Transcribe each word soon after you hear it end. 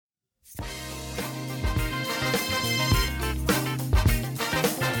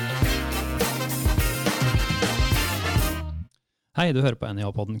Hei, du hører på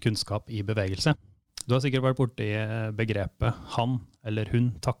NIH-podden Kunnskap i bevegelse. Du har sikkert vært borte i begrepet han eller hun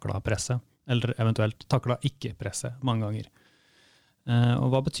taklet presset, eller eventuelt taklet ikke presset mange ganger.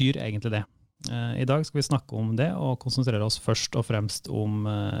 Og hva betyr egentlig det? I dag skal vi snakke om det og konsentrere oss først og fremst om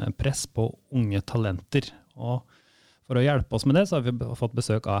press på unge talenter. Og for å hjelpe oss med det så har vi fått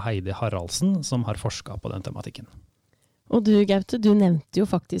besøk av Heidi Haraldsen som har forsket på den tematikken. Og du, Gaute, du nevnte jo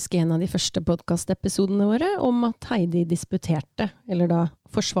faktisk i en av de første podcastepisodene våre om at Heidi disputerte, eller da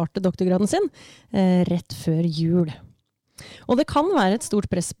forsvarte doktorgraden sin, rett før jul. Og det kan være et stort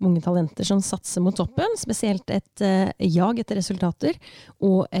press på unge talenter som satser mot toppen, spesielt et jag etter resultater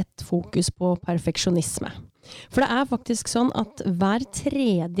og et fokus på perfeksjonisme. For det er faktisk sånn at hver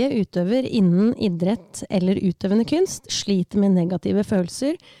tredje utøver innen idrett eller utøvende kunst sliter med negative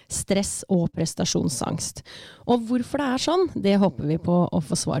følelser, stress og prestasjonsangst. Og hvorfor det er sånn, det håper vi på å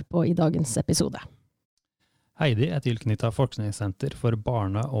få svar på i dagens episode. Heidi er tilknyttet Forskningssenter for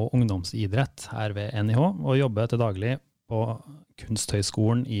barne- og ungdomsidrett her ved NIH og jobber til daglig på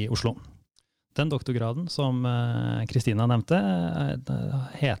Kunsthøgskolen i Oslo. Den doktorgraden som Kristina nevnte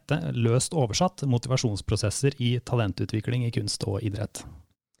heter løst oversatt motivasjonsprosesser i talentutvikling i kunst og idrett.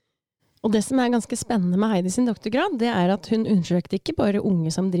 Og det som er ganske spennende med Heidi sin doktorgrad, det er at hun undersøkte ikke bare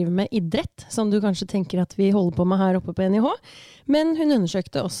unge som driver med idrett, som du kanskje tenker at vi holder på med her oppe på NIH, men hun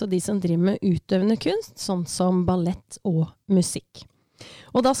undersøkte også de som driver med utøvende kunst, sånn som ballett og musikk.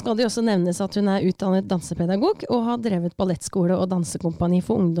 Og da skal det jo også nevnes at hun er utdannet dansepedagog og har drevet ballettskole og dansekompani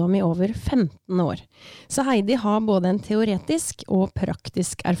for ungdom i over 15 år. Så Heidi har både en teoretisk og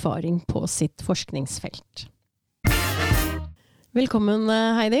praktisk erfaring på sitt forskningsfelt. Velkommen,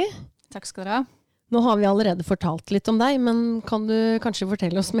 Heidi. Takk skal du ha. Nå har vi allerede fortalt litt om deg, men kan du kanskje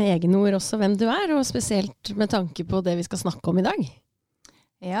fortelle oss med egne ord også hvem du er, og spesielt med tanke på det vi skal snakke om i dag?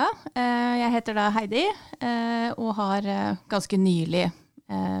 Ja, jeg heter da Heidi, og har ganske nylig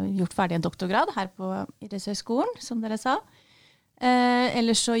gjort ferdig en doktorgrad her på Idrettshøgskolen, som dere sa.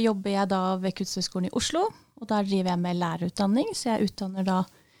 Ellers så jobber jeg da ved Kunsthøgskolen i Oslo, og der driver jeg med lærerutdanning, så jeg utdanner da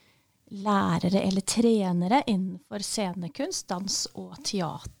lærere eller trenere innenfor scenekunst, dans og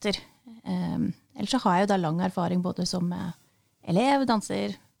teater. Ellers så har jeg jo da lang erfaring både som elev,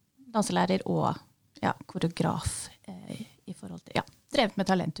 danselærer og koreograf i forhold til, drevet med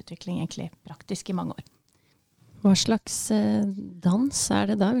talentutvikling egentlig praktisk i mange år. Hva slags dans er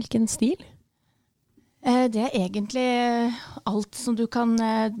det da? Hvilken stil? Det er egentlig alt som du kan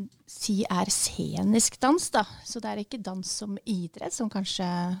si er scenisk dans da. Så det er ikke dans som idrett, som kanskje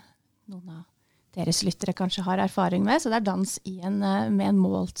noen av deres lyttere kanskje har erfaring med. Så det er dans med en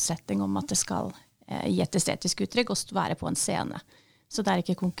målsetting om at det skal gi et estetisk uttrykk og være på en scene. Så det er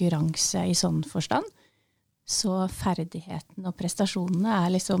ikke konkurranse i sånn forstand. Så ferdigheten og prestasjonene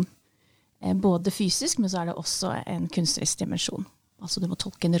er liksom både fysisk, men så er det også en kunstnerisk dimensjon. Altså du må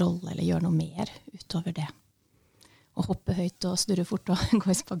tolke en rolle eller gjøre noe mer utover det. Og hoppe høyt og snurre fort og gå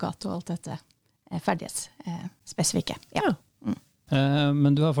i spagat og alt dette er ferdighetsspesifikke. Ja.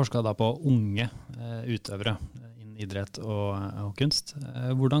 Men du har forsket da på unge utøvere innen idrett og kunst.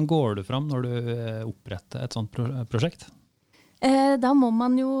 Hvordan går du fram når du oppretter et sånt prosjekt? Da må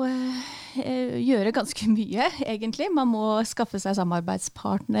man jo gjøre ganske mye, egentlig. Man må skaffe seg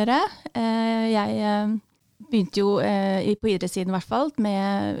samarbeidspartnere. Jeg begynte jo på idrettssiden i hvert fall,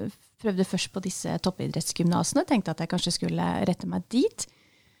 prøvde først på disse toppidrettsgymnasene, tenkte at jeg kanskje skulle rette meg dit.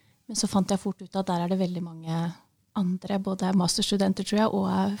 Men så fant jeg fort ut at der er det veldig mange andre, både masterstudenter tror jeg,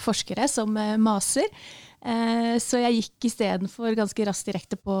 og forskere som maser. Så jeg gikk i stedet for ganske raskt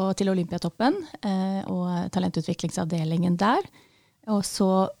direkte til Olympiatoppen og talentutviklingsavdelingen der. Og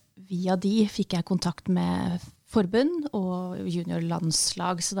så via de fikk jeg kontakt med forbund og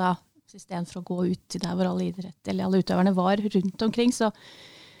juniorlandslag. Så da, i stedet for å gå ut til der hvor alle utøverne var rundt omkring, så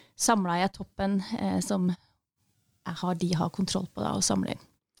samlet jeg toppen som de har kontroll på da, og samler inn.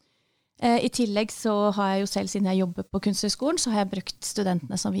 I tillegg så har jeg jo selv, siden jeg jobber på Kunsthøgskolen, så har jeg brukt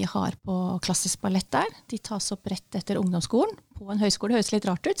studentene som vi har på klassisk ballett der. De tas opp rett etter ungdomsskolen på en høyskole. Det høres litt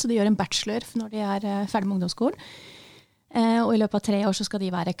rart ut, så de gjør en bachelor når de er ferdig med ungdomsskolen. Og i løpet av 3 år så skal de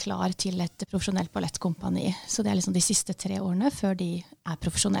være klar til et profesjonelt ballettkompani. Så det er liksom de siste 3 årene før de er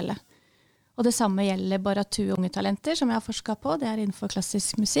profesjonelle. Og det samme gjelder Baratu unge talenter, som jeg har forsket på. Det er innenfor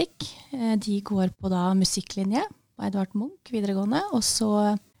klassisk musikk. De går på da musikklinje på Edvard Munch videregående, og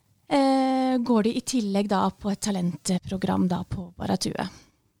så går de i tillegg da på et talentprogram da på Baratue.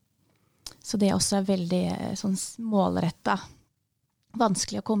 Så det også er veldig sånn målrettet.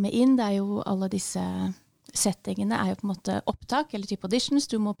 Vanskelig å komme inn, det er jo alle disse settingene er jo på en måte opptak eller type auditions.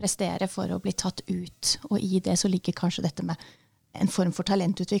 Du må prestere for å bli tatt ut, og i det så ligger kanskje dette med en form for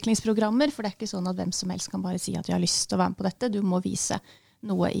talentutviklingsprogrammer, for det ikke sånn at hvem som helst kan bare si at jeg har lyst til å være med på dette. Du må vise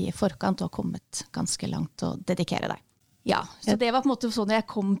noe i forkant og ha kommet ganske langt og dedikere deg. Ja, så det var på en måte sånn jeg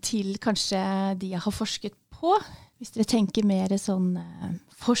kom til kanskje de jeg har forsket på. Hvis dere tenker mer sånn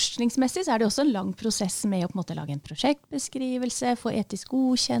forskningsmessig, så det også en lang prosess med å på en måte lage en prosjektbeskrivelse, få etisk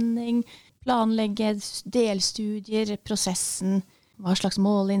godkjenning, planlegge delstudier, prosessen, hva slags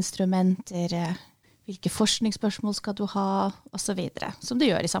måleinstrumenter, hvilke forskningsspørsmål skal du ha, og så videre, som du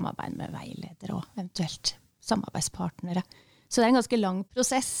gjør i samarbeid med veileder og eventuelt samarbeidspartnere. Så det en ganske lang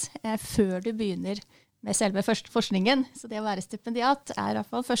prosess før du begynner med selve forskningen. Så det å være stipendiat i hvert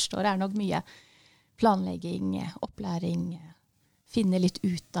fall første året nok mye planlegging, opplæring, finne litt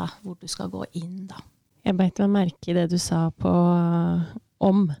ut av hvor du skal gå inn da. Jeg beit meg merke i det du sa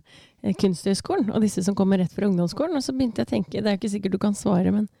om Kunsthøgskolen, og disse som kommer rett fra ungdomsskolen, og så begynte jeg å tenke, det ikke sikkert du kan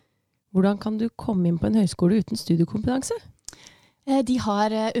svare, men hvordan kan du komme inn på en høyskole uten studiekompetanse? De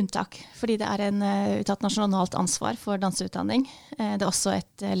har unntak, fordi det et nasjonalt ansvar for danseutdanning. Det også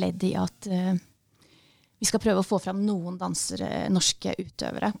et ledd i at vi skal prøve å få fram noen norske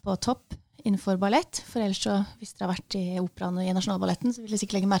utøvere på topp innenfor ballett. For ellers så, hvis dere har vært i operaen og i Nasjonalballetten, så vil dere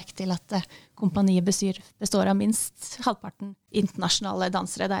sikkert legge merke til at kompaniet består av minst halvparten internasjonale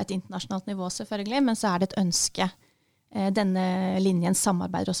dansere. Det et internasjonalt nivå selvfølgelig, men så det et ønske. Denne linjen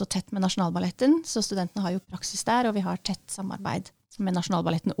samarbeider også tett med Nasjonalballetten, så studentene har jo praksis der, og vi har tett samarbeid med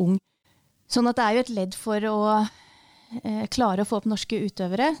Nasjonalballetten Ung. Sånn at det jo et ledd for å klare å få opp norske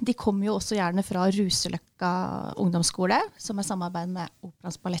utøvere. De kommer jo også gjerne fra Ruseløkka ungdomsskole, som samarbeid med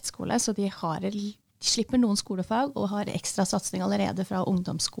Operans ballettskole, så de slipper noen skolefag og har ekstra satsning allerede fra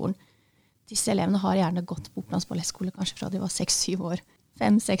ungdomsskolen. Disse elevene har gjerne gått på Operans ballettskole kanskje fra de var 6-7 år,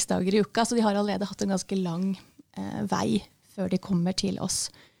 5-6 dager i uka, så de har allerede hatt en ganske lang vei før de kommer til oss.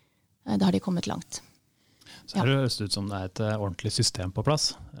 Da har de kommet langt. Så det høres ut som det et ordentlig system på plass.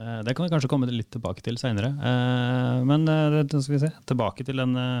 Det kan vi kanskje komme litt tilbake til senere. Men skal vi se, tilbake til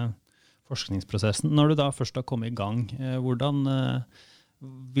den forskningsprosessen. Når du da først har kommet i gang,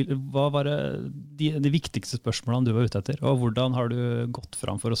 hva var de viktigste spørsmålene du var ute etter, og hvordan har du gått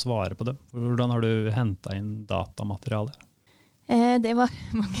fram for å svare på dem? Hvordan har du hentet inn datamateriale? Det var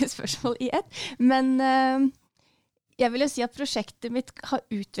mange spørsmål i ett, men jeg vil jo si at prosjektet mitt har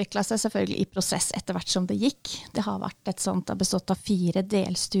utviklet seg selvfølgelig i prosess etter hvert som det gikk. Det har vært det bestått av 4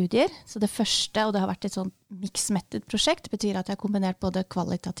 delstudier. Så det første, og det har vært et sånt mix-method-prosjekt, betyr at jeg har kombinert både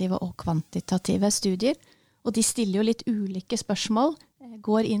kvalitative og kvantitative studier. Og de stiller jo litt ulike spørsmål,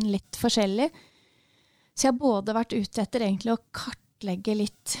 går inn litt forskjellig. Så jeg har både vært ute etter egentlig å kartlegge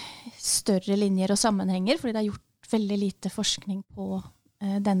litt større linjer og sammenhenger, fordi det har gjort veldig lite forskning på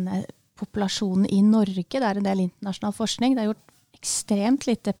denne populasjonen i Norge. Det en del internasjonal forskning. Det har gjort ekstremt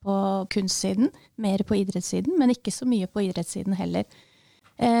lite på kunstsiden, mer på idrettssiden, men ikke så mye på idrettssiden heller.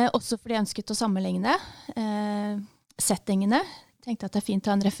 Også fordi jeg ønsket å sammenligne settingene. Jeg tenkte at det fint å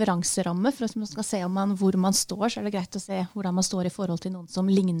ha en referanseramme, for at man skal se hvor man står, så det greit å se hvordan man står i forhold til noen som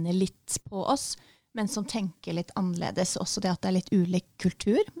ligner litt på oss, men som tenker litt annerledes. Også det at det litt ulik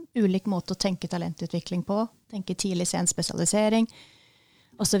kultur, ulik måte å tenke talentutvikling på, tenke tidlig sen spesialisering,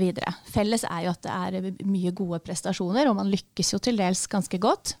 og så videre. Felles jo at det mye gode prestasjoner, og man lykkes jo til dels ganske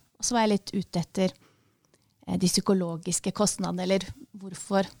godt. Og så var jeg litt ute etter de psykologiske kostnadene, eller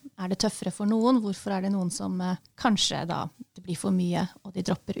hvorfor det tøffere for noen, hvorfor det noen som kanskje da det blir for mye, og de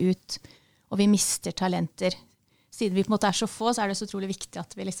dropper ut, og vi mister talenter. Siden vi på en måte så få, så det så utrolig viktig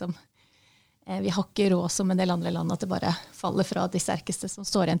at vi vi har ikke råd som en del andre land, at det bare faller fra de sterkeste som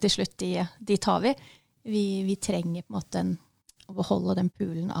står igjen til slutt, de tar vi. Vi trenger på en måte å beholde den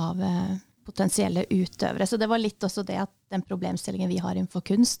poolen av potensielle utøvere. Så det var litt også det at den problemstillingen vi har innenfor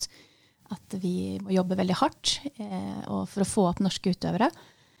kunst, at vi må jobbe veldig hardt og for å få opp norske utøvere.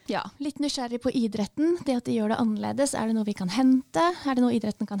 Ja, litt nysgjerrig på idretten. Det at de gjør det annerledes. Det noe vi kan hente? Det noe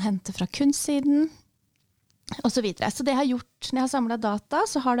idretten kan hente fra kunstsiden? Og så videre. Så det jeg har gjort, når jeg har samlet data,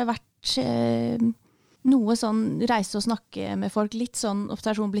 så har det vært noe sånn reise og snakke med folk, litt sånn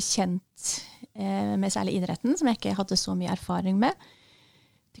observasjon bli kjent med særlig idretten, som jeg ikke hadde så mye erfaring med.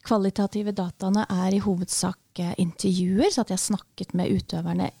 De kvalitative dataene i hovedsak intervjuer, så at jeg snakket med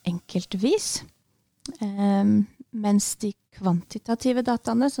utøverne enkeltvis. Mens de kvantitative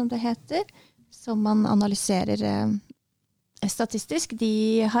dataene, som det heter, som man analyserer statistisk,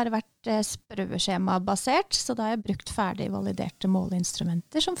 de har vært spørreskjema-basert, så da har jeg brukt ferdig validerte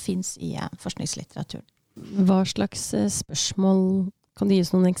måleinstrumenter som finnes i forskningslitteraturen. Hva slags spørsmål, kan du gi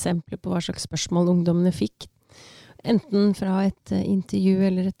oss noen eksempler på hva slags spørsmål ungdommene fikk? Enten fra et intervju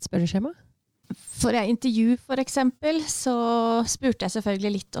eller et spørreskjema? For et intervju for eksempel, så spurte jeg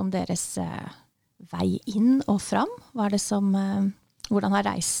selvfølgelig litt om deres vei inn og fram? Hvordan har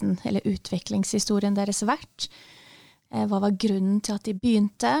reisen eller utviklingshistorien deres vært? Hva var grunnen til at de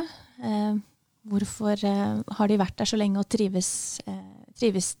begynte? Hvorfor har de vært der så lenge og trives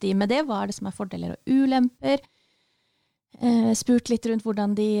de med det? Hva er det som er fordeler og ulemper? Spurt litt rundt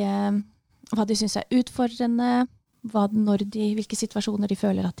hva de synes er utfordrende, hvilke situasjoner de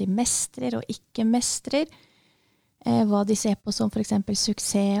føler at de mestrer og ikke mestrer, hva de ser på som for eksempel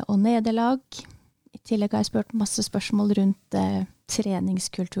suksess og nederlag. I tillegg har jeg spurt masse spørsmål rundt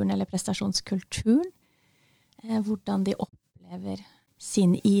treningskulturen eller prestasjonskulturen, hvordan de opplever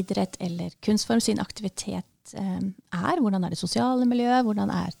sin idrett eller kunstform, sin aktivitet hvordan er det sosiale miljøet, hvordan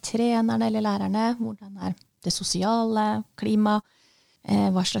er trenerne eller lærerne, hvordan er det sosiale klima,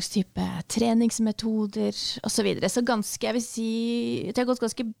 hva slags type treningsmetoder, og så videre. Så jeg vil si, det har gått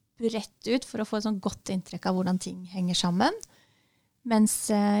ganske bredt ut for å få et sånn godt inntrykk av hvordan ting henger sammen. Mens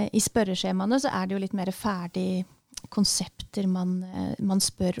i spørreskjemaene så er det jo litt mer ferdig konsepter man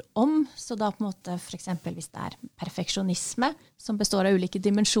spør om. Så da på en måte, for eksempel hvis det er perfeksjonisme, som består av ulike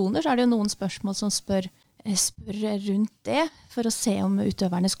dimensjoner, så er det jo noen spørsmål som spør rundt det, for å se om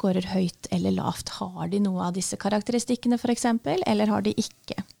utøverne scorer høyt eller lavt. Har de noe av disse karakteristikkene for eksempel, eller har de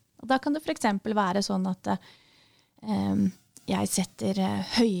ikke? Og da kan det for eksempel være sånn at jeg setter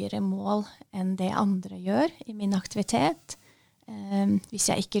høyere mål enn det andre gjør i min aktivitet. Hvis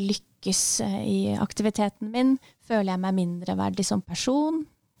jeg ikke lykkes i aktiviteten min, føler jeg meg mindreverdig som person.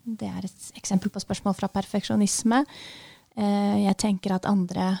 Det er et eksempel på spørsmål fra perfeksjonisme. Jeg tenker at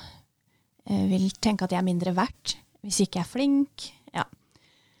andre vil tenke at jeg er mindre verdt hvis ikke jeg er flink. Ja.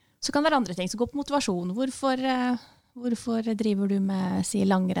 Så kan det være andre ting som går på motivasjon. Hvorfor driver du med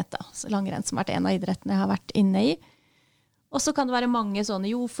langrenn da? Langrenn som har vært en av idrettene jeg har vært inne i. Og så kan det være mange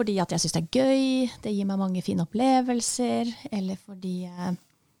sånne, fordi at jeg synes det er gøy, det gir meg mange fine opplevelser, eller fordi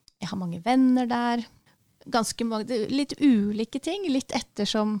jeg har mange venner der. Ganske mange, litt ulike ting, litt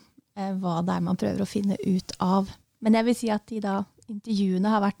ettersom hva det er man prøver å finne ut av. Men jeg vil si at intervjuene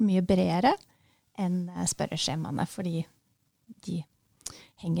har vært mye bredere enn spørreskjemaene, fordi de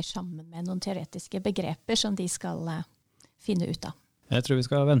henger sammen med noen teoretiske begreper som de skal finne ut av. Jeg tror vi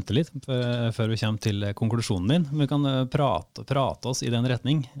skal vente litt før vi kommer til konklusjonen din. Vi kan prate oss i den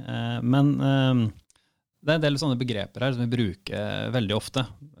retning. Men det er en del sånne begreper her som vi bruker veldig ofte.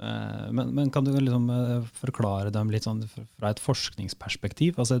 Men kan du liksom forklare dem litt sånn fra et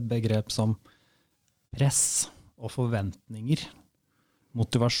forskningsperspektiv? Altså et begrep som press og forventninger,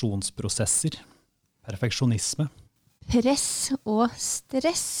 motivasjonsprosesser, perfeksjonisme. Press og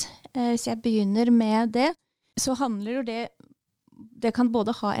stress, hvis jeg begynner med det, så handler jo det kan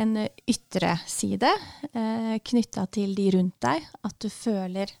både ha en ytre side knyttet til de rundt deg, at du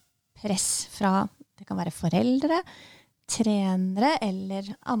føler press fra, det kan være foreldre, trenere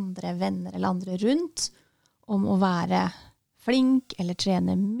eller andre venner eller andre rundt, om å være flink eller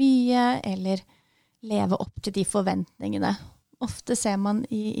trene mye, eller leve opp til de forventningene. Ofte ser man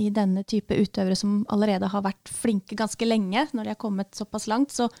i denne type utøvere som allerede har vært flinke ganske lenge, når de har kommet såpass langt,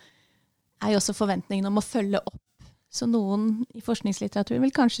 så er jo også forventningen om å følge opp. Så noen i forskningslitteraturen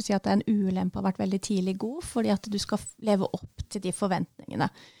vil kanskje si at det er en ulempe å ha vært veldig tidlig god, fordi at du skal leve opp til de forventningene.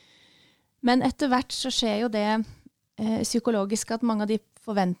 Men etter hvert så skjer jo det psykologisk at mange av de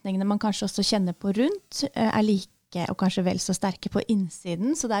forventningene man kanskje også kjenner på rundt, er like og kanskje vel så sterke på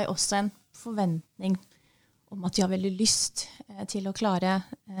innsiden, så det er jo også en forventning om at de har veldig lyst til å klare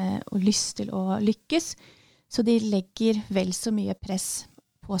og lyst til å lykkes. Så de legger vel så mye press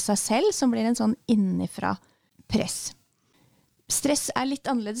på seg selv, som blir en sånn innifra press. Stress er litt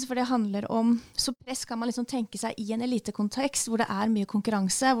annerledes, for det handler om, så press kan man liksom tenke seg i en elitekontekst, hvor det er mye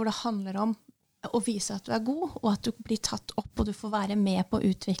konkurranse, hvor det handler om å vise at du er god, og at du blir tatt opp, og du får være med på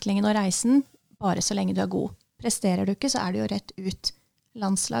utviklingen og reisen, bare så lenge du er god. Presterer du ikke, så er det jo rett ut.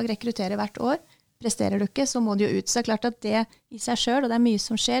 Landslag rekrutterer hvert år. Presterer du ikke, så må du jo ut. Så det er klart at det i seg selv, og det er mye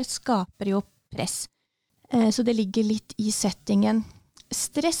som skjer, skaper jo press. Så det ligger litt i settingen.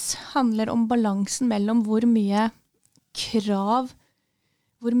 Stress handler om balansen mellom hvor mye krav,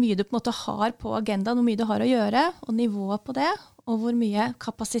 hvor mye du på en måte har på agendaen, hvor mye du har å gjøre, og nivået på det, og hvor mye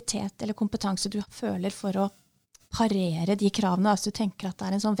kapasitet eller kompetanse du føler for å parere de kravene. Altså du tenker at det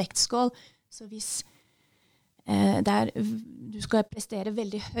er en sånn vektskål, så hvis du skal prestere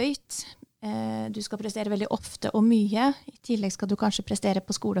veldig høyt, du skal prestere veldig ofte og mye, i tillegg skal du kanskje prestere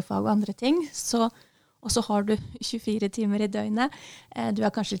på skolefag og andre ting, og så har du 24 timer i døgnet, du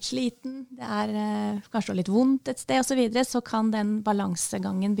er kanskje litt sliten, det er kanskje litt vondt et sted, og så videre, så kan den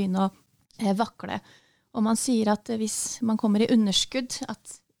balansegangen begynne å vakle. Og man sier at hvis man kommer i underskudd,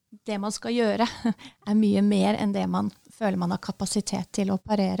 at det man skal gjøre er mye mer enn det man føler man har kapasitet til å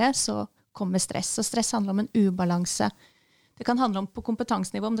parere, så kommer stress. Og stress handler om en ubalanse. Det kan handle om på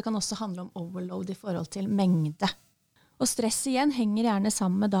kompetansenivå, men det kan også handle om overload i forhold til mengde. Og stress igjen henger gjerne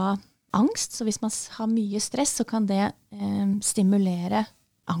sammen med da angst. Så hvis man har mye stress, så kan det stimulere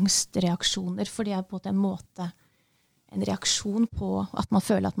angstreaksjoner, for det på en måte en reaksjon på at man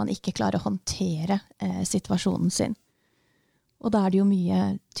føler at man ikke klarer å håndtere situasjonen sin. Og da det jo mye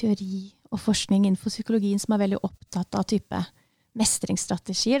teori og forskning innenfor psykologien som veldig opptatt av type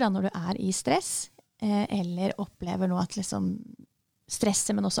mestringsstrategier da, når du i stress, eller opplever nå at liksom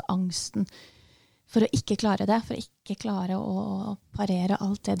stresset, men også angsten, for å ikke klare det, for å ikke klare å parere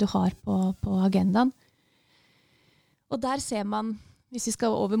alt det du har på agendaen. Og der ser man, hvis vi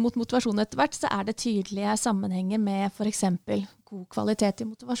skal over mot motivasjon etter hvert, så det tydelige sammenhenger med for eksempel god kvalitet i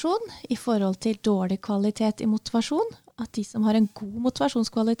motivasjon i forhold til dårlig kvalitet i motivasjon. At de som har en god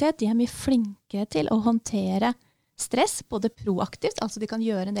motivasjonskvalitet, de mye flinkere til å håndtere stress, både proaktivt, altså de kan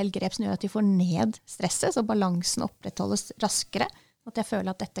gjøre en del grep som gjør at de får ned stresset, så balansen opprettholdes raskere, at jeg føler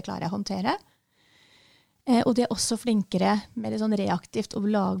at dette klarer jeg å håndtere. Og de også flinkere med det sånn reaktivt å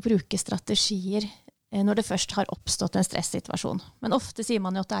bruke strategier når det først har oppstått en stressituasjon. Men ofte sier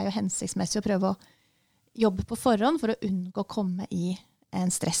man jo at det jo hensiktsmessig å prøve å jobbe på forhånd for å unngå å komme i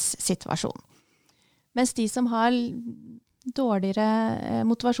en stressituasjon. Mens de som har dårligere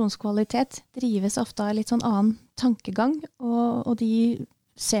motivasjonskvalitet drives ofte av litt sånn annen tankegang, og de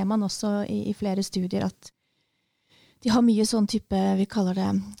ser man også i flere studier at de har mye sånn type, vi kaller det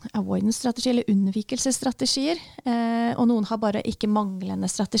avoidance-strategi, eller unnvikelsesstrategier, og noen har bare ikke manglende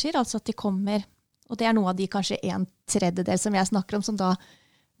strategier, altså at de kommer, og det noe av de kanskje 1/3 som jeg snakker om, som da,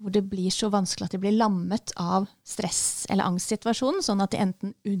 hvor det blir så vanskelig at de blir lammet av stress- eller angstsituasjonen, sånn at de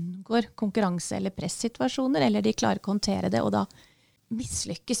enten unngår konkurranse- eller pressituasjoner, eller de klarer ikke å håndtere det, og da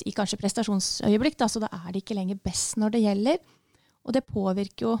mislykkes i kanskje prestasjonsøyeblikk, da, så da de ikke lenger best når det gjelder. Og det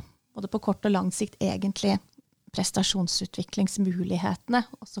påvirker jo både på kort og lang sikt egentlig prestasjonsutviklingsmulighetene,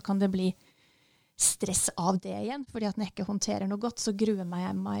 og så kan det bli stress av det igjen, fordi at når jeg ikke håndterer noe godt, så gruer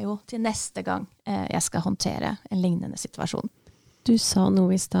jeg meg jo til neste gang jeg skal håndtere en lignende situasjon. Du sa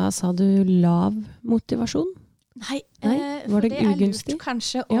noe i sted, sa du lav motivasjon? Nei, var det ugunstig? Lurt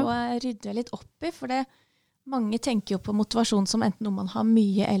kanskje å rydde litt opp i, for mange tenker jo på motivasjon som enten noe man har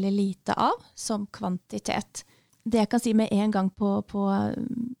mye eller lite av, som kvantitet. Det jeg kan si med en gang på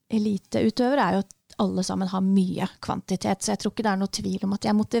eliteutøvere jo at alle sammen har mye kvantitet, så jeg tror ikke det noe tvil om at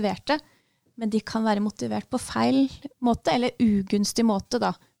de motiverte, men de kan være motivert på feil måte, eller ugunstig måte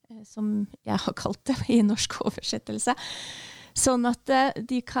da, som jeg har kalt det i norsk oversettelse. Sånn at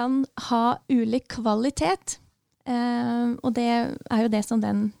de kan ha ulik kvalitet, og det jo det som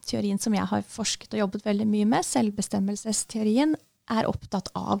den teorien som jeg har forsket og jobbet veldig mye med, selvbestemmelsesteorien, opptatt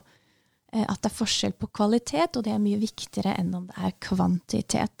av at det forskjell på kvalitet, og det mye viktigere enn om det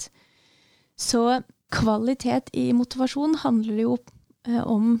kvantitet. Så kvalitet i motivasjon handler jo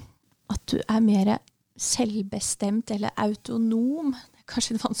om at du mer selvbestemt eller autonom,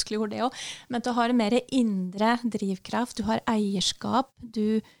 kanskje et vanskelig ord det også, men at du har en mer indre drivkraft, du har eierskap,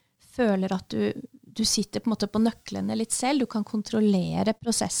 du føler at du sitter på en måte på nøklene litt selv, du kan kontrollere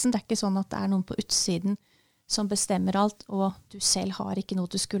prosessen, det ikke sånn at det noen på utsiden som bestemmer alt, og du selv har ikke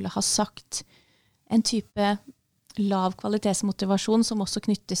noe du skulle ha sagt. En type lav kvalitetsmotivasjon som også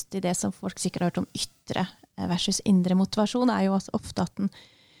knyttes til det som folk sikkert har hørt om ytre versus indre motivasjon, jo ofte at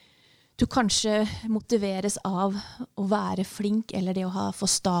du kanskje motiveres av å være flink, eller det å få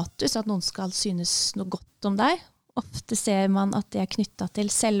status, at noen skal synes noe godt om deg. Ofte ser man at det knyttet til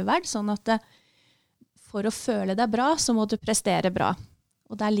selvverd, sånn at for å føle deg bra, så må du prestere bra.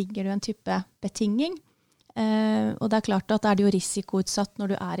 Og der ligger det en type betinging. Og det klart at det jo risikoutsatt når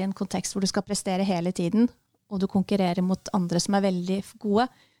du i en kontekst hvor du skal prestere hele tiden, og du konkurrerer mot andre som veldig gode,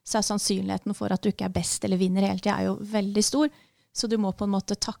 så sannsynligheten for at du ikke best eller vinner hele tiden jo veldig stor. Så du må på en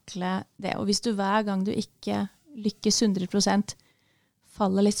måte takle det. Og hvis du hver gang du ikke lykkes 100%,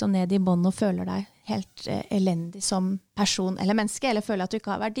 faller litt sånn ned i bånd og føler deg helt elendig som person eller menneske, eller føler at du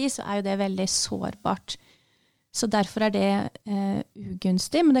ikke har verdi, så jo det veldig sårbart. Så derfor det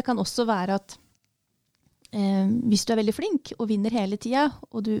ugunstig, men det kan også være at hvis du veldig flink og vinner hele tiden,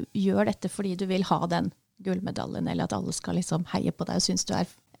 og du gjør dette fordi du vil ha den gullmedaljen, eller at alle skal liksom heie på deg og synes du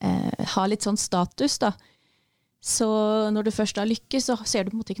har litt sånn status da, så når du først har lykkes, så ser du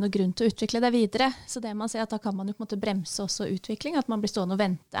på en måte ikke noe grunn til å utvikle deg videre. Så det man ser at da kan man jo på en måte bremse også utvikling, at man blir stående og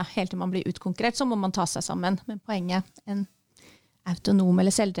vente helt til man blir utkonkurrert, så må man ta seg sammen. Men poenget, en autonom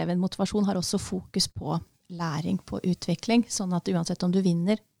eller selvdreven motivasjon har også fokus på læring, på utvikling, sånn at uansett om du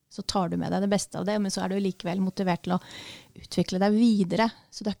vinner, så tar du med deg det beste av det, men så du likevel motivert til å utvikle deg videre.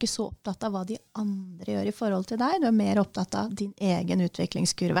 Så du ikke så opptatt av hva de andre gjør i forhold til deg, du mer opptatt av din egen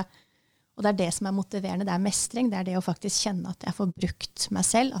utviklingskurve. Og det det som motiverende, det mestring, det det å faktisk kjenne at jeg får brukt meg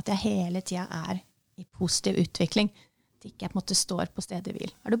selv, at jeg hele tiden i positiv utvikling, at jeg ikke på en måte står på stedet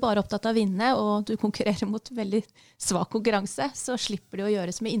hvil. Du bare opptatt av å vinne, og du konkurrerer mot veldig svak konkurranse, så slipper du å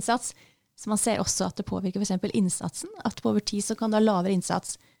gjøre så mye innsats. Så man ser også at det påvirker for eksempel innsatsen, at på over tid så kan det ha lavere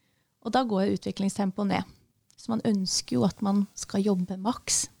innsats. Og da går utviklingstempo ned. Så man ønsker jo at man skal jobbe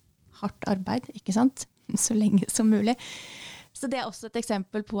maks, hardt arbeid, ikke sant? Så lenge som mulig. Så det også et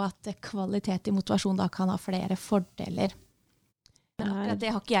eksempel på at kvalitet i motivasjon da kan ha flere fordeler. Men akkurat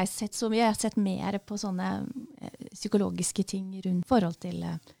det har ikke jeg sett så mye. Jeg har sett mer på sånne psykologiske ting rundt forhold til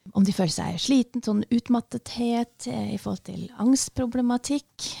om de føler seg sliten, sånn utmattethet, i forhold til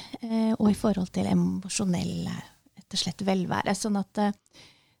angstproblematikk, og i forhold til emosjonell, rett og slett velvære. Sånn at det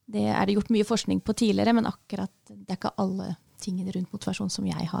det gjort mye forskning på tidligere, men akkurat det ikke alle tingene rundt motivasjon som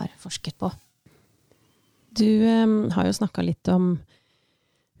jeg har forsket på. Du har jo snakket litt om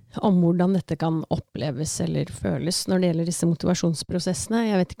hvordan dette kan oppleves eller føles når det gjelder disse motivasjonsprosessene.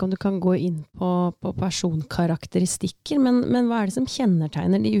 Jeg vet ikke om du kan gå inn på personkarakteristikker, men hva det som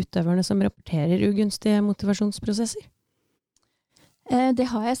kjennetegner de utøverne som rapporterer ugunstige motivasjonsprosesser? Det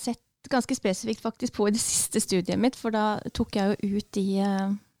har jeg sett ganske spesifikt faktisk på i det siste studiet mitt, for da tok jeg jo ut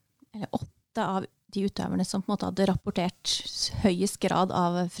 8 av de utøverne som på en måte hadde rapportert høyest grad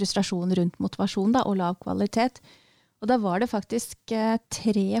av frustrasjon rundt motivasjon da, og lav kvalitet. Og da var det faktisk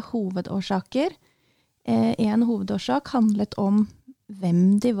 3 hovedårsaker. En hovedårsak handlet om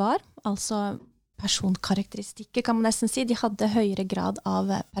hvem de var, altså personkarakteristikker kan man nesten si. De hadde høyere grad av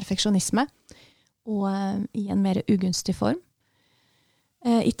perfeksjonisme og i en mer ugunstig form.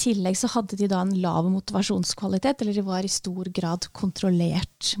 I tillegg så hadde de da en lav motivasjonskvalitet, eller de var i stor grad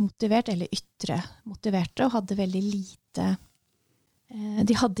kontrollert motivert, eller ytre motiverte, og hadde veldig lite.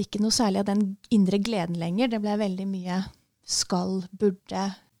 De hadde ikke noe særlig av den indre gleden lenger. Det ble veldig mye skal, burde,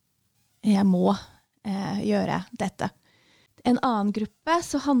 jeg må gjøre dette. En annen gruppe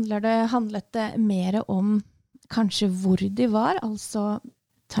så handlet det mer om kanskje hvor de var, altså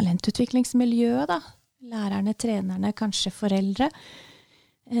talentutviklingsmiljøet da. Lærerne, trenerne, kanskje foreldre.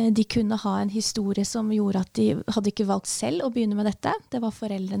 De kunne ha en historie som gjorde at de hadde ikke valgt selv å begynne med dette. Det var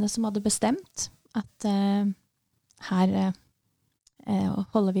foreldrene som hadde bestemt at her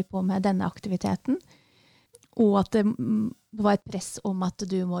holder vi på med denne aktiviteten. Og at det var et press om at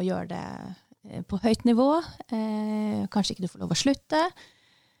du må gjøre det på høyt nivå. Kanskje ikke du får lov å slutte.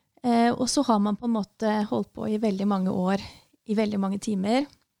 Og så har man på en måte holdt på i veldig mange år, i veldig mange timer.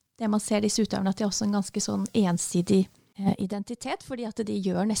 Det man ser disse utøverne at de har også en ganske sånn ensidig identitet, fordi at de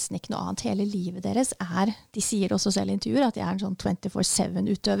gjør nesten ikke noe annet. Hele livet deres de sier også selv i intervjuer, at de en sånn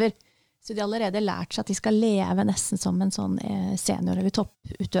 24/7-utøver. Så de har allerede lært seg at de skal leve nesten som en sånn senior- eller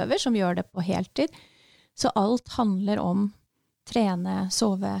topputøver, som gjør det på heltid. Så alt handler om trene,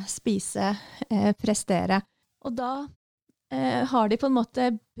 sove, spise, prestere. Og da har de på en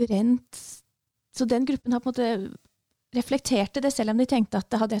måte brent, så den gruppen har på en måte reflekterte det, selv om de tenkte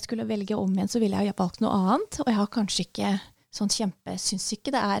at hadde jeg skulle velge om igjen, så ville jeg ha valgt noe annet. Og jeg har kanskje ikke sånn syns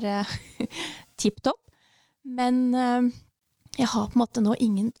ikke det tipp-topp. Men jeg har på en måte nå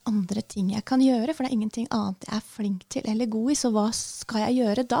ingen andre ting jeg kan gjøre, for det ingenting annet jeg flink til eller god i, så hva skal jeg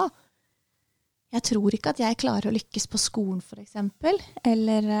gjøre da? Jeg tror ikke at jeg klarer å lykkes på skolen for eksempel,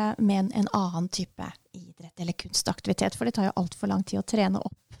 eller med en annen type idrett eller kunstaktivitet, for det tar jo alt for lang tid å trene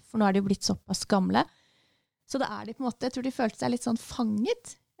opp, for nå de jo blitt såpass gamle. Så da de på en måte, jeg tror de følte seg litt sånn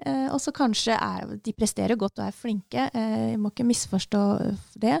fanget, og så kanskje de presterer godt og flinke, jeg må ikke misforstå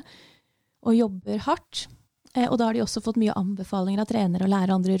det, og jobber hardt. Og da har de også fått mye anbefalinger av trenere og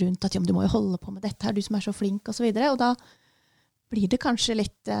lære andre rundt at du må jo holde på med dette her, du som så flink og så videre, og da blir det kanskje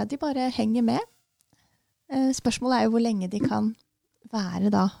litt, de bare henger med. Spørsmålet jo hvor lenge de kan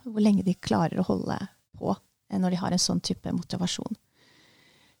være da, hvor lenge de klarer å holde på når de har en sånn type motivasjon.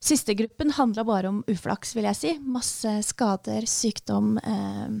 Siste gruppen handler bare om uflaks, vil jeg si. Masse skader, sykdom,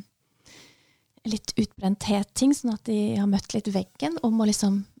 litt utbrenthet ting, sånn at de har møtt litt veggen og må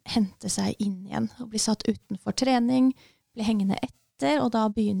liksom hente seg inn igjen og bli satt utenfor trening, bli hengende etter, og da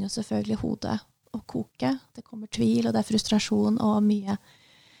begynner jo selvfølgelig hodet å koke. Det kommer tvil, og det frustrasjon og mye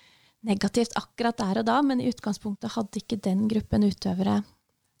negativt akkurat der og da, men i utgangspunktet hadde ikke den gruppen utøvere.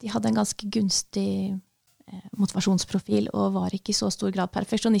 De hadde en ganske gunstig motivasjonsprofil og var ikke i så stor grad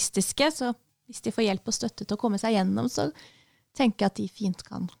perfeksjonistiske, så hvis de får hjelp og støtte til å komme seg gjennom, så tenker jeg at de fint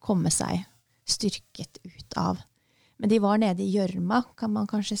kan komme seg styrket ut av. Men de var nede i gjørma, kan man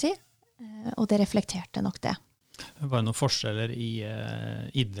kanskje si, og det reflekterte nok det. Var det noen forskjeller i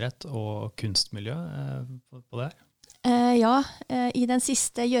idrett og kunstmiljø på det her? Ja, i den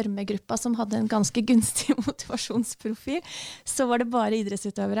siste gjørmegruppa som hadde en ganske gunstig motivasjonsprofil, så var det bare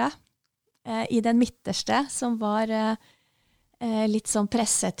idrettsutøvere. I den midterste, som var litt sånn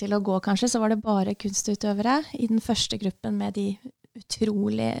presset til å gå kanskje, så var det bare kunstutøvere. I den første gruppen med de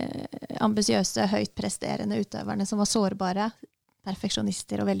utrolig ambisiøse, høyt presterende utøverne som var sårbare,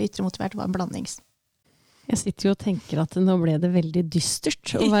 perfeksjonister og veldig ytremotivert, var en blandings. Jeg sitter jo og tenker at nå ble det veldig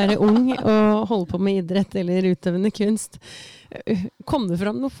dystert å være ung og holde på med idrett eller utøvende kunst. Kom det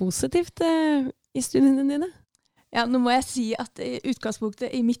fram noe positivt i studiene dine? Ja, nå må jeg si at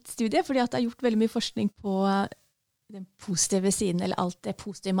utgangspunktet i mitt studie, fordi at det er gjort veldig mye forskning på den positive siden, eller alt det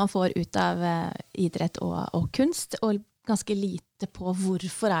positive man får ut av idrett og kunst, og ganske lite på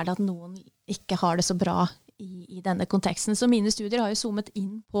hvorfor er det at noen ikke har det så bra i denne konteksten. Så mine studier har jo zoomet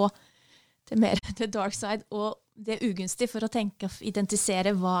inn på det mer the dark side, og det er ugunstig for å tenke og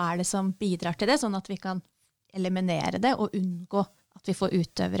identifisere hva er det som bidrar til det, sånn at vi kan eliminere det og unngå at vi får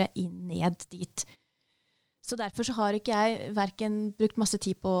utøvere inn ned dit. Så derfor så har ikke jeg hverken brukt masse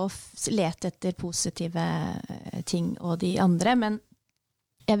tid på å lete etter positive ting og de andre, men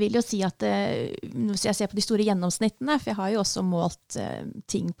jeg vil jo si at hvis jeg ser på de store gjennomsnittene, for jeg har jo også målt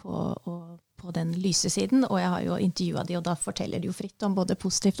ting på den lyse siden, og jeg har jo intervjuet de, og da forteller de jo fritt om både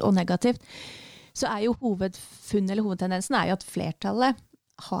positivt og negativt, så er jo hovedfunnet eller hovedtendensen er jo at flertallet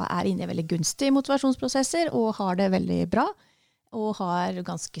er inne i veldig gunstige motivasjonsprosesser og har det veldig bra, og har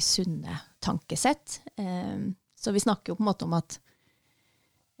ganske sunne tankesett. Så vi snakker jo på en måte om at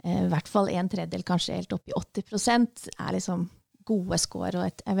i hvert fall 1/3, kanskje helt opp i 80% er liksom gode score,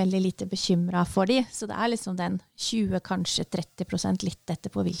 og er veldig lite bekymret for de. Så det er liksom den 20, kanskje 30% litt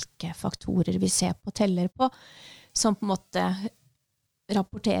etter på hvilke faktorer vi ser på, teller på, som på en måte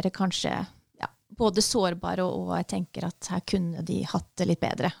rapporterer kanskje både sårbare, og jeg tenker at her kunne de hatt det litt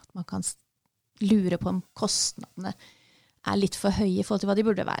bedre. At man kan lure på om kostnadene er litt for høye i forhold til hva de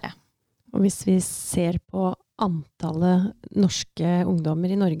burde være. Og hvis vi ser på antallet norske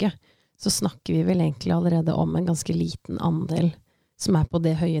ungdommer i Norge, så snakker vi vel egentlig allerede om en ganske liten andel som er på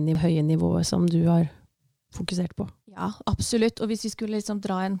det høye nivået som du har fokusert på. Ja, absolutt. Og hvis vi skulle liksom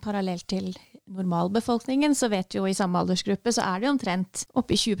dra en parallell til normalbefolkningen, så vet vi jo i samme aldersgruppe, så er det jo omtrent opp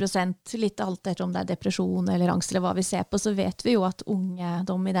i 20%, litt alt etter om det er depresjon eller angst eller hva vi ser på, så vet vi jo at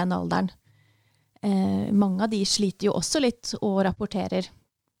ungdom i den alderen, mange av de sliter jo også litt og rapporterer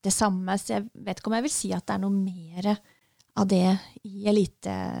det samme, så jeg vet ikke om jeg vil si at det er noe mer av det i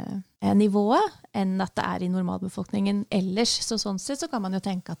elitenivået enn at det er i normalbefolkningen ellers. Så sånn sett så kan man jo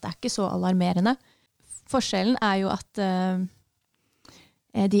tenke at det er ikke så alarmerende. Forskjellen er jo at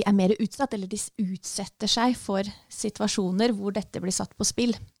de er mer utsatt, eller de utsetter seg for situasjoner hvor dette blir satt på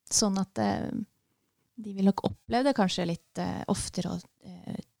spill. Sånn at de vil nok oppleve det kanskje litt oftere og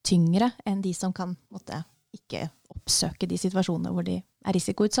tyngre enn de som kan ikke oppsøke de situasjonene hvor de er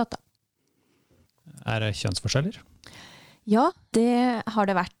risikoutsatt. Er det kjønnsforskjeller? Ja, det har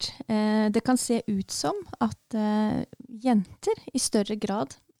det vært. Det kan se ut som at jenter i større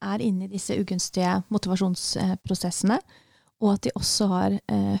grad er inne i disse ugunstige motivasjonsprosessene, og at de også har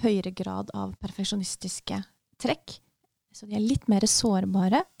høyere grad av perfeksjonistiske trekk. Så de er litt mer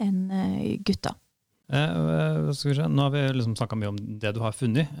sårbare enn gutta. Nå har vi liksom snakket mye om det du har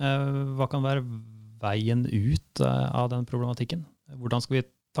funnet. Hva kan være veien ut av den problematikken? Hvordan skal vi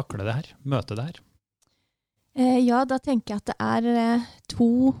takle det her, møte det her? Ja, da tenker jeg at det er 2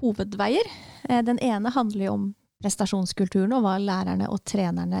 hovedveier. Den ene handler jo om prestasjonskulturen og hva lærerne og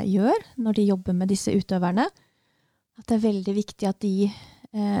trenerne gjør når de jobber med disse utøverne. At det er veldig viktig at de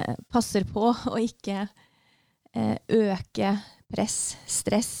passer på å ikke øke press,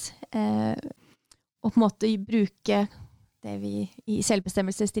 stress, og på en måte bruke det vi i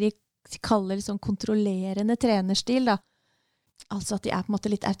selvbestemmelsesstil kaller sånn kontrollerende trenerstil, da. Altså at de er på en måte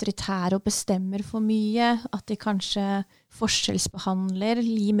litt autoritære og bestemmer for mye, at de kanskje forskjellsbehandler,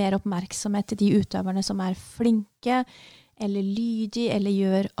 gir mer oppmerksomhet til de utøverne som er flinke, eller lydige, eller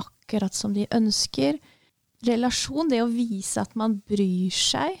gjør akkurat som de ønsker. Relasjon, det å vise at man bryr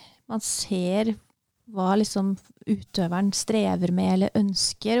seg, man ser hva liksom utøveren strever med eller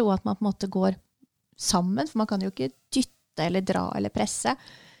ønsker, og at man på en måte går sammen, for man kan jo ikke dytte eller dra eller presse.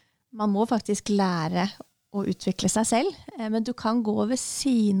 Man må faktisk lære å utvikle seg selv, men du kan gå ved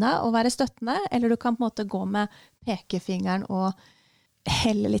siden av og være støttende, eller du kan på en måte gå med pekefingeren og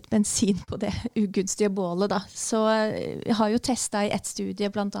helle litt bensin på det ugunstige bålet, da. Så jeg har jo testet i et studie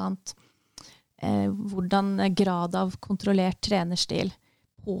blant annet hvordan grad av kontrollert trenerstil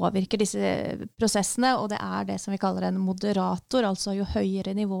påvirker disse prosessene, og det er det som vi kaller en moderator, altså jo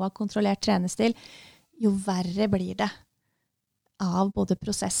høyere nivå av kontrollert trenerstil, jo verre blir det av både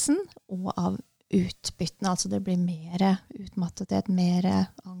prosessen og av utbyttene, altså det blir mer utmattethet, mer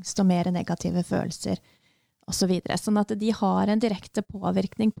angst og mer negative følelser, og så videre. Sånn at de har en direkte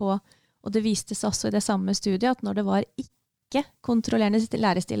påvirkning på Og det viste seg også i det samme studiet at når det var ikke kontrollerende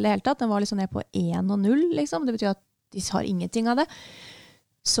lærestil i det hele tatt, den var liksom ned på 1 og 0, liksom. Det betyr at de har ingenting av det.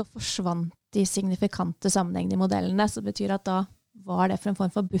 Så forsvant de signifikante sammenhengene i modellene. Så det betyr at da var det for en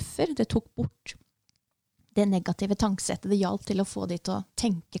form for buffer. Det tok bort det negative tankesettet. Det hjalp til å få de til å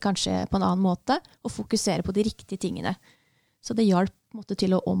tenke kanskje på en annen måte, og fokusere på de riktige tingene. Så det hjalp på en måte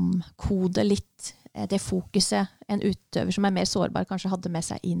til å omkode litt det fokuset en utøver som mer sårbar kanskje hadde med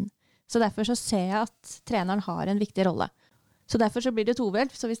seg inn. Så derfor så ser jeg at treneren har en viktig rolle. Så derfor så blir det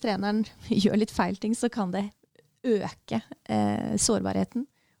tovelt. Så hvis treneren gjør litt feil ting, så kan det øke sårbarheten,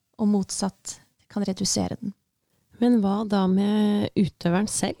 og motsatt kan redusere den. Men hva da med utøveren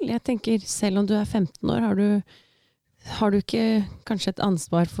selv? Jeg tenker, selv om du 15 år, har du ikke kanskje et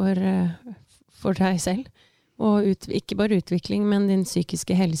ansvar for deg selv? Og ikke bare utvikling, men din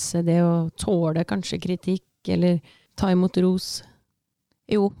psykiske helse, det å tåle kanskje kritikk, eller ta imot ros?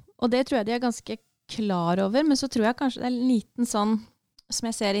 Jo, og det tror jeg de er ganske klar over, men så tror jeg kanskje det en liten sånn, som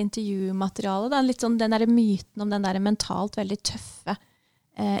jeg ser i intervjumaterialet, litt sånn den der myten om den der mentalt veldig tøffe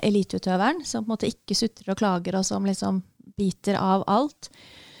eliteutøveren, som på en måte ikke sutrer og klager, og som liksom biter av alt.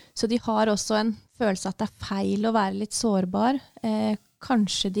 Så de har også en følelse at det feil å være litt sårbar.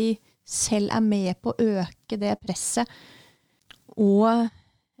 Kanskje de selv med på å øke det presset, og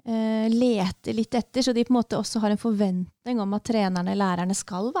leter litt etter, så de på en måte også har en forventning om at trenerne, lærerne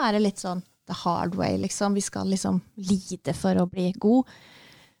skal være litt sånn the hard way, liksom. Vi skal liksom lide for å bli god.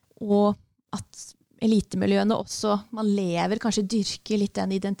 Og at elitemiljøene også, man lever, kanskje dyrker litt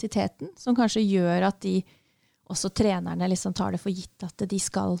den identiteten, som kanskje gjør at de, også trenerne, liksom tar det for gitt at de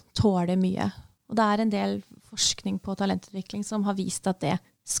skal tåle mye. Og det en del forskning på talentutvikling som har vist at det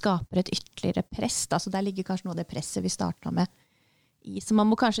skaper et ytterligere press. Så der ligger kanskje noe av det presset vi startet med i. Så man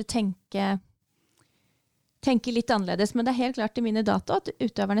må kanskje tenke litt annerledes, men det helt klart i mine data at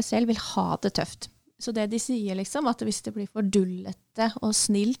utøverne selv vil ha det tøft. Så det de sier liksom, at hvis det blir for dullete og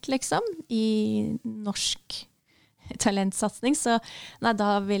snilt liksom, i norsk talentsatsning, så nei,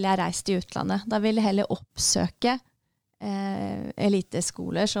 da vil jeg reise til utlandet. Da vil jeg heller oppsøke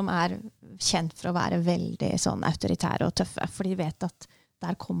eliteskoler som kjent for å være veldig sånn autoritære og tøffe, for de vet at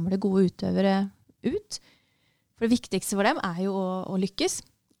der kommer det gode utøvere ut. For det viktigste for dem jo å lykkes,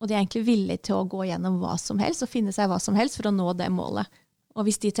 og de egentlig villige til å gå gjennom hva som helst, og finne seg hva som helst for å nå det målet. Og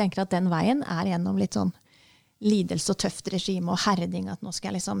hvis de tenker at den veien gjennom litt sånn lidelse og tøft regime og herding, at nå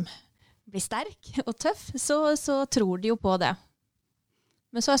skal jeg liksom bli sterk og tøff, så tror de jo på det.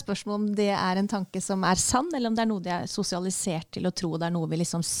 Men så spørsmålet om det en tanke som sann, eller om det noe de sosialisert til å tro, det noe vi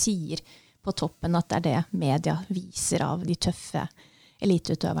liksom sier på toppen, at det det media viser av de tøffe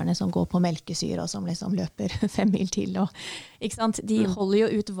eliteutøverne som går på melkesyre og som liksom løper 5 mil til. Og, ikke sant? De holder jo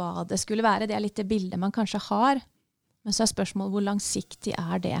ut hva det skulle være. Det litt det bildet man kanskje har. Men så spørsmålet hvor langsiktig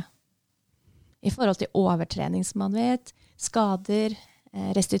det? I forhold til overtrening, som man vet, skader,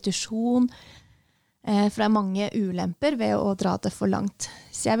 restitusjon. For det mange ulemper ved å dra det for langt.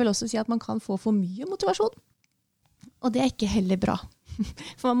 Så jeg vil også si at man kan få for mye motivasjon. Og det ikke heller bra.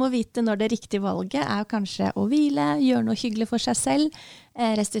 For man må vite når det riktige valget kanskje å hvile, gjøre noe hyggelig for seg selv,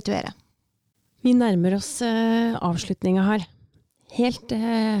 restituere. Vi nærmer oss avslutningen her. Helt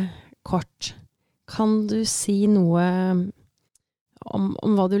kort. Kan du si noe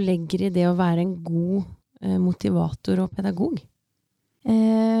om hva du legger i det å være en god motivator og pedagog?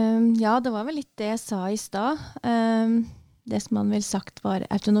 Ja, det var vel litt det jeg sa i sted. Det som man vil sagt var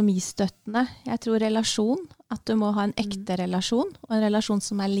autonomistøttende. Jeg tror relasjon, at du må ha en ekte relasjon, og en relasjon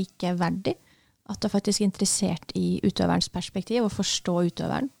som likeverdig. At du faktisk interessert i utøverens perspektiv, og forstå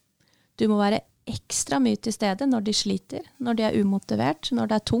utøveren. Du må være ekstra mye til stede når de sliter, når de umotivert,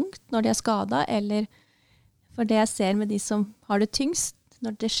 når det tungt, når de skadet, eller for det jeg ser med de som har det tyngst,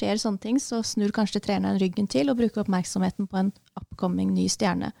 når det skjer sånne ting, så snur kanskje treneren ryggen til og bruker oppmerksomheten på en upcoming ny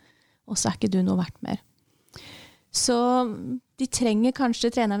stjerne, og så ikke du noe verdt mer. Så de trenger kanskje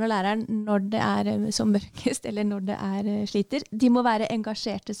treneren og læreren når det som mørkest, eller når det sliter. De må være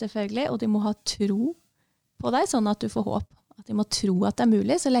engasjerte selvfølgelig, og de må ha tro på deg, sånn at du får håp. At de må tro at det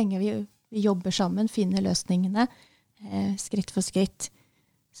mulig, så lenge vi jobber sammen, finner løsningene, skritt for skritt.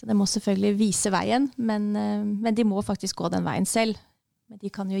 Så det må selvfølgelig vise veien, men de må faktisk gå den veien selv. Men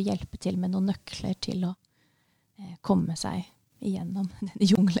de kan jo hjelpe til med noen nøkler til å komme seg igjennom denne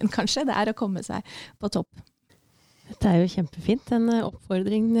jungelen, kanskje. Det å komme seg på topp. Dette jo kjempefint. En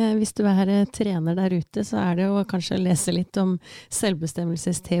oppfordring hvis du trener der ute, så det jo kanskje å lese litt om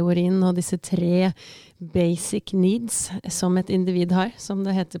selvbestemmelsesteorien og disse 3 basic needs som et individ har, som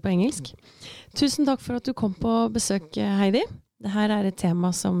det heter på engelsk. Tusen takk for at du kom på besøk, Heidi. Dette et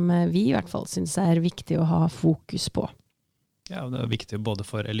tema som vi i hvert fall synes viktig å ha fokus på. Ja, det er viktig både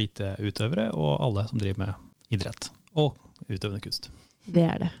for eliteutøvere og alle som driver med idrett og utøvende kunst. Det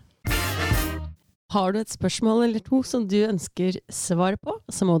er det. Har du et spørsmål eller to som du ønsker svar på,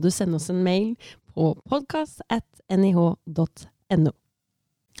 så må du sende oss en mail på podcast@nih.no.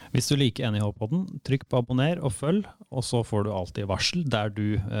 Hvis du liker NIH-podden, trykk på abonner og følg, og så får du alltid varsel der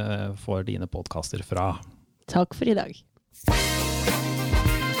du får dine podcaster fra. Takk for i dag.